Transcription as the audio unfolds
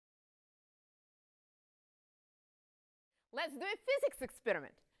Let's do a physics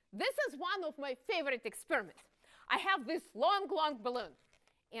experiment. This is one of my favorite experiments. I have this long balloon,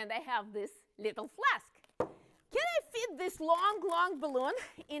 and I have this little flask. Can I fit this long balloon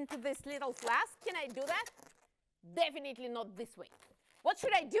into this little flask? Can I do that? Definitely not this way. What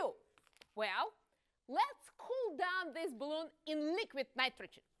should I do? Well, let's cool down this balloon in liquid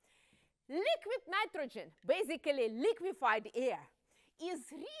nitrogen. Liquid nitrogen, basically liquefied air, is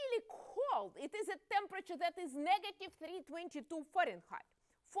really cold. It is a temperature that is negative 322 Fahrenheit.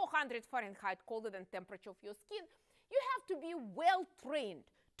 400 Fahrenheit colder than temperature of your skin. You have to be well trained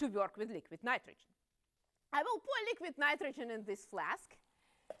to work with liquid nitrogen. I will pour liquid nitrogen in this flask.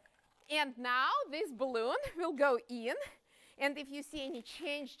 And now this balloon will go in. And if you see any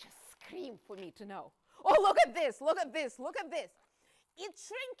change, just scream for me to know. Oh, look at this, look at this, look at this. It's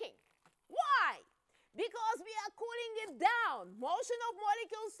shrinking. Why? Because we are cooling it down. Motion of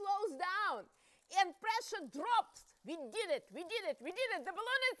molecules slows down. And pressure drops. We did it, we did it, we did it. The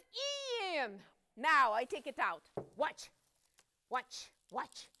balloon is in. Now I take it out. Watch, watch,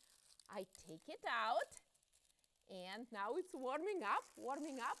 watch. I take it out. And now it's warming up,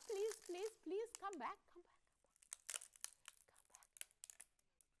 warming up. Please, please, please, come back, come back, come back.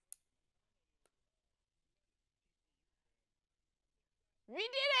 We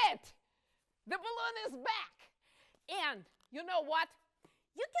did it! The balloon is back. And you know what?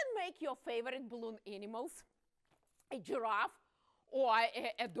 You can make your favorite balloon animals, a giraffe or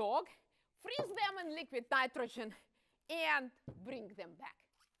a dog, freeze them in liquid nitrogen, and bring them back.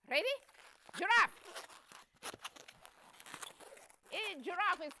 Ready? Giraffe. A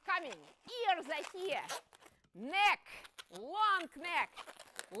giraffe is coming. Ears are here. Neck, long neck,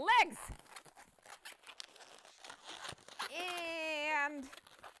 legs. And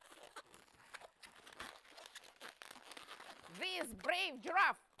this brave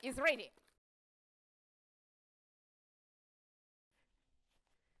giraffe is ready.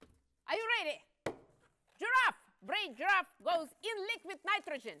 Are you ready? Giraffe, brave giraffe goes in liquid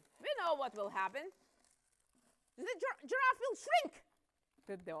nitrogen. We know what will happen. The giraffe will shrink.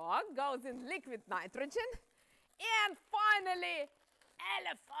 The dog goes in liquid nitrogen. And finally,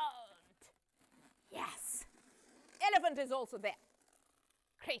 elephant. Yes, elephant is also there.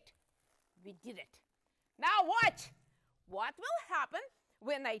 Great, we did it. Now watch. What will happen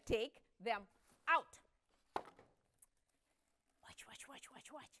when I take them out? Watch, watch, watch,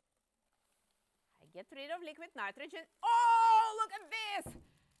 watch, watch. I get rid of liquid nitrogen. Oh, look at this.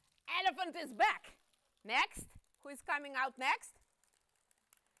 Elephant is back. Next. Who is coming out next?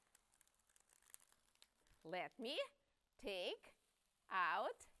 Let me take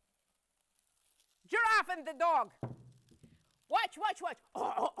out giraffe and the dog. Watch, watch, watch.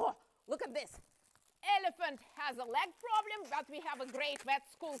 Oh, oh, oh. Look at this. Elephant has a leg problem, but we have a great vet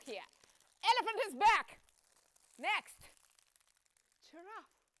school here. Elephant is back. Next. Giraffe.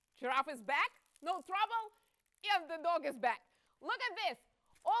 Giraffe is back. No trouble. And the dog is back. Look at this.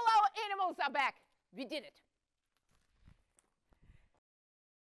 All our animals are back. We did it.